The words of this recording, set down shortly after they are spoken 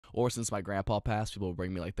Or since my grandpa passed, people will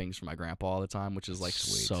bring me like things from my grandpa all the time, which is like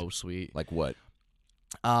so sweet. Like what?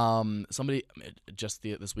 Somebody just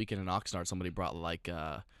this weekend in Oxnard, somebody brought like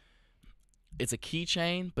it's a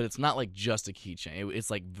keychain, but it's not like just a keychain.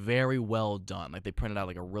 It's like very well done. Like they printed out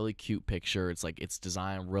like a really cute picture. It's like it's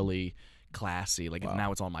designed really classy. Like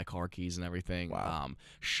now it's on my car keys and everything. Wow.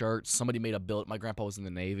 Shirts. Somebody made a build. My grandpa was in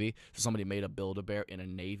the Navy, so somebody made a Build-A-Bear in a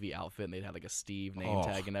Navy outfit, and they had like a Steve name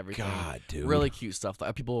tag and everything. God, dude. Really cute stuff.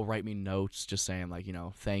 Like, people will write me notes just saying like, you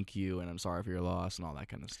know, thank you and I'm sorry for your loss and all that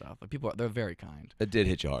kind of stuff. Like they're very kind. It did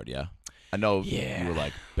hit you hard, yeah. I know Yeah. you were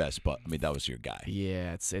like best, but I mean that was your guy.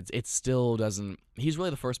 Yeah, it still doesn't. He's really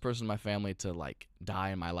the first person in my family to like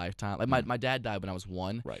die in my lifetime. Like my dad died when I was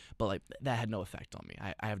 1, Right. but like that had no effect on me.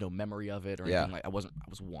 I have no memory of it or Yeah. anything. Like I was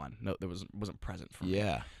 1. No, there wasn't present for me.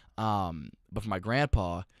 Yeah. But for my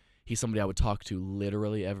grandpa, he's somebody I would talk to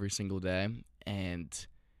literally every single day, and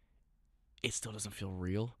it still doesn't feel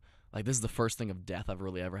real. Like this is the first thing of death I've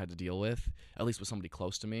really ever had to deal with, at least with somebody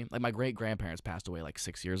close to me. Like my great grandparents passed away like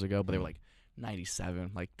 6 years ago, but they were like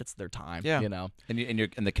 97. Like that's their time. Yeah. You know. And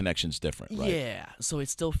the connection's different, right? Yeah. So it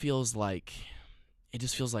still feels like, it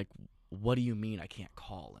just feels like, what do you mean I can't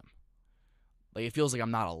call him? Like it feels like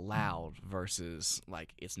I'm not allowed versus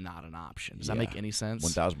like it's not an option. Does that make any sense?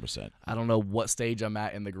 1000%. I don't know what stage I'm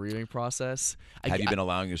at in the grieving process. Have you been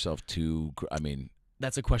allowing yourself to? I mean,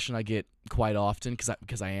 that's a question I get quite often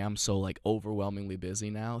because I am so like overwhelmingly busy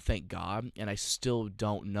now. Thank God, and I still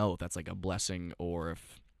don't know if that's like a blessing or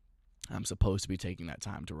if I'm supposed to be taking that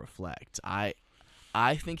time to reflect.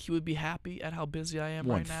 I think he would be happy at how busy I am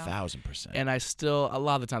right now. 1000%. And I still, a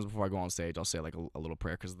lot of the times before I go on stage, I'll say like a little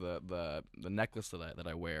prayer because the necklace that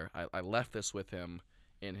I wear, I left this with him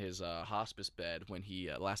in his hospice bed when he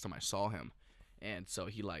last time I saw him, and so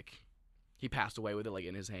he passed away with it like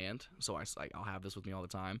in his hand. So I'll have this with me all the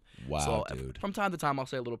time. Wow, so dude. From time to time I'll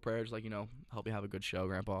say a little prayer, just like, you know, hope you have a good show,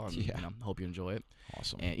 Grandpa, and Yeah. you know, hope you enjoy it.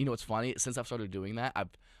 Awesome. And you know what's funny? Since I've started doing that,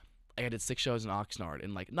 I did 6 shows in Oxnard,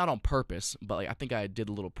 and like not on purpose, but like I think I did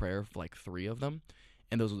a little prayer for like 3 of them,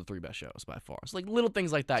 and those were the 3 best shows by far. So like little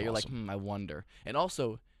things like that, That's you're awesome. like, I wonder. And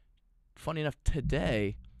also, funny enough,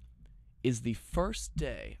 today is the first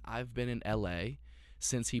day I've been in LA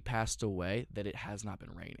since he passed away that it has not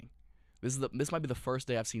been raining. This might be the first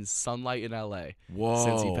day I've seen sunlight in LA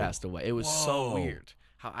since he passed away. It was so weird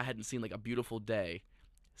how I hadn't seen like a beautiful day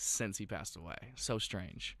since he passed away. So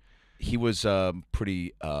strange. He was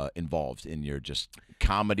pretty involved in your just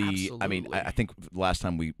comedy. Absolutely. I mean, I think last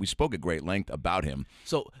time we spoke at great length about him.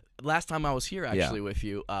 So last time I was here actually with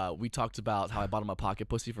you, we talked about how I bought him a pocket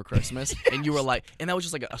pussy for Christmas, and you were like, and that was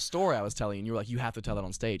just like a story I was telling, and you were like, you have to tell that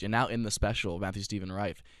on stage. And now in the special, Matthew Steven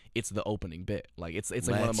Rife, it's the opening bit. Like it's like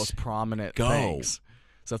one of the most prominent things.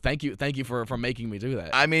 So thank you for making me do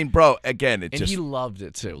that. I mean, bro, again, and he loved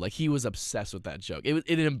it too. Like he was obsessed with that joke.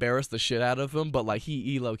 It embarrassed the shit out of him, but like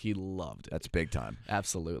he low-key loved it. That's big time.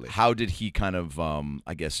 Absolutely. How did he kind of,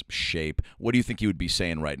 I guess, shape? What do you think he would be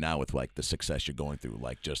saying right now with like the success you're going through?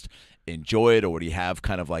 Like just enjoy it, or would he have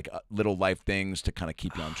kind of like little life things to kind of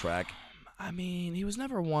keep you on track? I mean, he was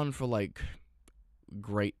never one for like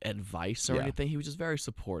great advice or anything. He was just very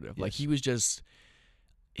supportive. Like he was just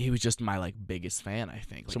my like biggest fan, I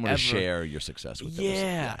think. Like, someone to share your success with.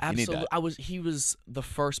 Yeah, absolutely. You need that. He was the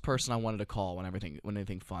first person I wanted to call when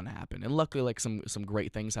anything fun happened. And luckily, like some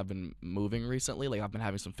great things have been moving recently. Like I've been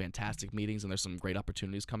having some fantastic meetings, and there's some great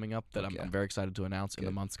opportunities coming up that I'm very excited to announce in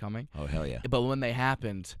the months coming. Oh hell yeah! But when they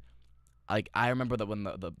happened, like I remember that when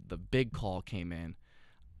the big call came in,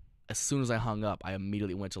 as soon as I hung up, I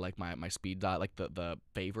immediately went to like my speed dial, like the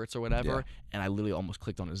favorites or whatever, and I literally almost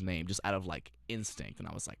clicked on his name just out of like instinct, and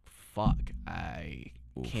I was like, "Fuck, I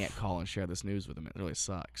can't call and share this news with him. It really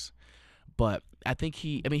sucks." But I think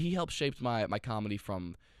he helped shape my comedy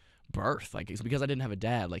from birth. Like it's because I didn't have a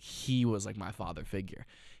dad. Like he was like my father figure.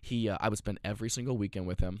 I would spend every single weekend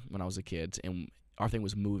with him when I was a kid, and our thing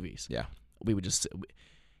was movies. Yeah, we would just.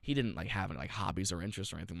 He didn't like have any like hobbies or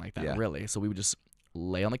interests or anything like that, really. So we would just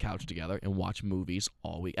lay on the couch together and watch movies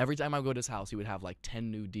all week. Every time I would go to his house, he would have like 10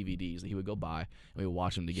 new DVDs that he would go buy, and we would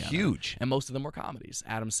watch them together. Huge. And most of them were comedies.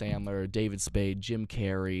 Adam Sandler, David Spade, Jim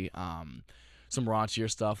Carrey, some raunchier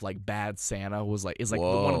stuff like Bad Santa is like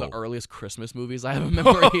one of the earliest Christmas movies I have a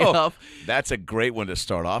memory of. That's a great one to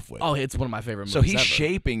start off with. Oh, it's one of my favorite movies So he's ever.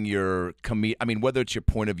 shaping your I mean, whether it's your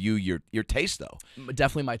point of view, your taste, though.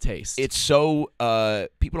 Definitely my taste. It's so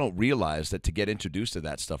people don't realize that to get introduced to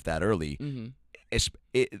that stuff that early,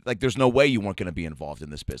 like there's no way you weren't going to be involved in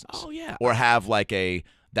this business. Oh yeah. Or have like a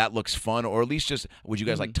that looks fun, or at least just would you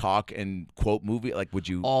guys like talk and quote movie? Like, would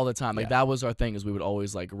you all the time? Like that was our thing. Is we would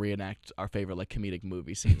always like reenact our favorite like comedic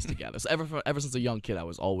movie scenes together. So ever since a young kid, I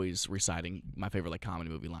was always reciting my favorite like comedy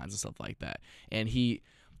movie lines and stuff like that. And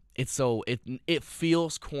it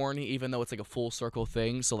feels corny even though it's like a full circle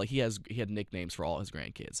thing. So like he had nicknames for all his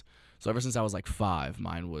grandkids. So ever since I was like 5,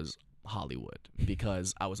 mine was Hollywood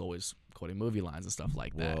because I was always quoting movie lines and stuff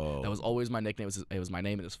like that. Whoa. That was always my nickname. It was my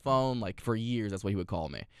name in his phone. Like for years, that's what he would call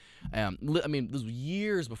me. I mean, this was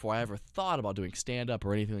years before I ever thought about doing stand up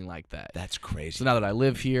or anything like that. That's crazy. So now that I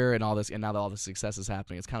live here and all this, and now that all the success is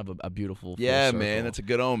happening, it's kind of a beautiful. Full yeah, circle. man, that's a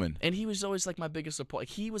good omen. And he was always like my biggest support. Like,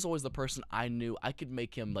 he was always the person I knew I could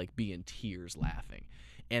make him like be in tears laughing,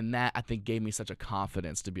 and that I think gave me such a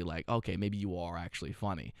confidence to be like, okay, maybe you are actually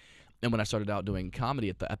funny. And when I started out doing comedy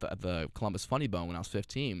at the Columbus Funny Bone when I was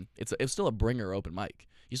 15, it was still a bringer open mic.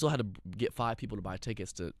 You still had to get 5 people to buy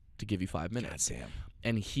tickets to give you 5 minutes. God damn.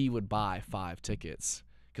 And he would buy 5 tickets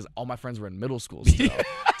because all my friends were in middle school still.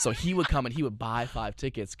 So he would come and he would buy 5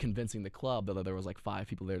 tickets, convincing the club that there was like 5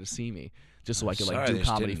 people there to see me, just so I could like do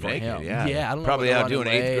comedy for him. Yeah, I don't know. Probably out doing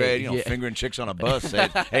 8th grade, fingering chicks on a bus. Saying,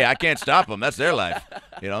 hey, I can't stop them. That's their life,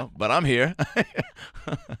 But I'm here.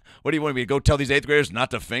 What do you want me to go tell these 8th graders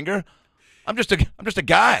not to finger? I'm just a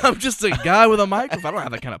guy. I'm just a guy with a microphone. I don't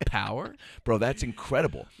have that kind of power. Bro, that's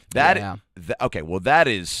incredible. Okay, well, that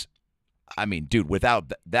is, I mean, dude,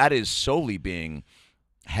 without that is solely being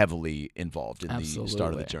heavily involved in the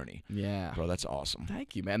start of the journey. Yeah. Bro, that's awesome.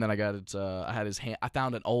 Thank you, man. Then I got it, I had his hand, I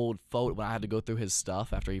found an old photo when I had to go through his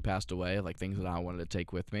stuff after he passed away, like things that I wanted to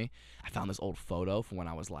take with me. I found this old photo from when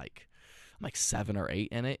I was like 7 or 8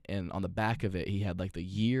 in it, and on the back of it he had like the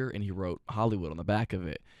year and he wrote Hollywood on the back of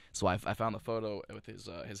it. So I found the photo with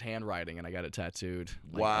his handwriting and I got it tattooed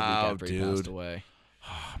like, a week after he passed away.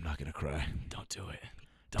 Oh, I'm not gonna cry. Don't do it.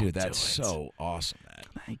 Dude, that's so awesome, man.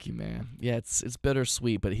 Thank you, man. Yeah, it's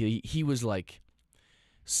bittersweet, but he was like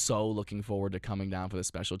so looking forward to coming down for the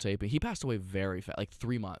special taping. He passed away very fast, like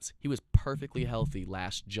 3 months. He was perfectly healthy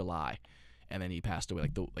last July, and then he passed away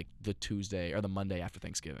like the Tuesday or the Monday after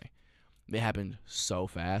Thanksgiving. They happened so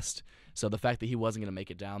fast. So the fact that he wasn't going to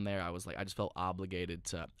make it down there, I just felt obligated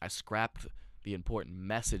to. I scrapped the important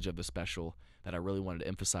message of the special that I really wanted to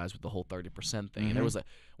emphasize with the whole 30% thing. And there was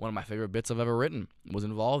one of my favorite bits I've ever written was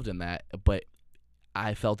involved in that, but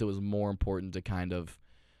I felt it was more important to kind of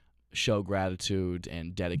show gratitude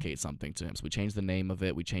and dedicate something to him. So we changed the name of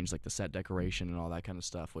it. We changed like the set decoration and all that kind of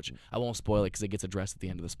stuff, which I won't spoil it because it gets addressed at the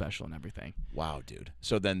end of the special and everything. Wow, dude.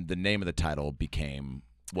 So then the name of the title became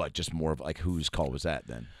what? Just more of like whose call was that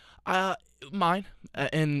then? Mine.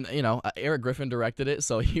 And Eric Griffin directed it,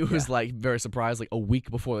 so he was like very surprised. Like a week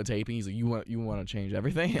before the taping, he's like, "You want to change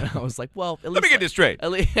everything?" And I was like, "Well, let me get this straight.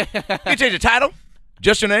 At least you change the title,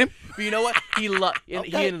 just your name." But you know what? He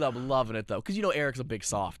ended up loving it though, because Eric's a big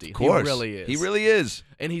softie. Of course, he really is. He really is.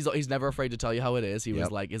 And he's never afraid to tell you how it is. He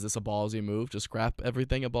was like, "Is this a ballsy move to scrap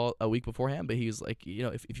everything about a week beforehand?" But he's like,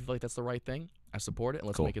 if you feel like that's the right thing, I support it, and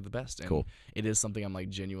let's make it the best. And it is something I'm like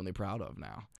genuinely proud of now.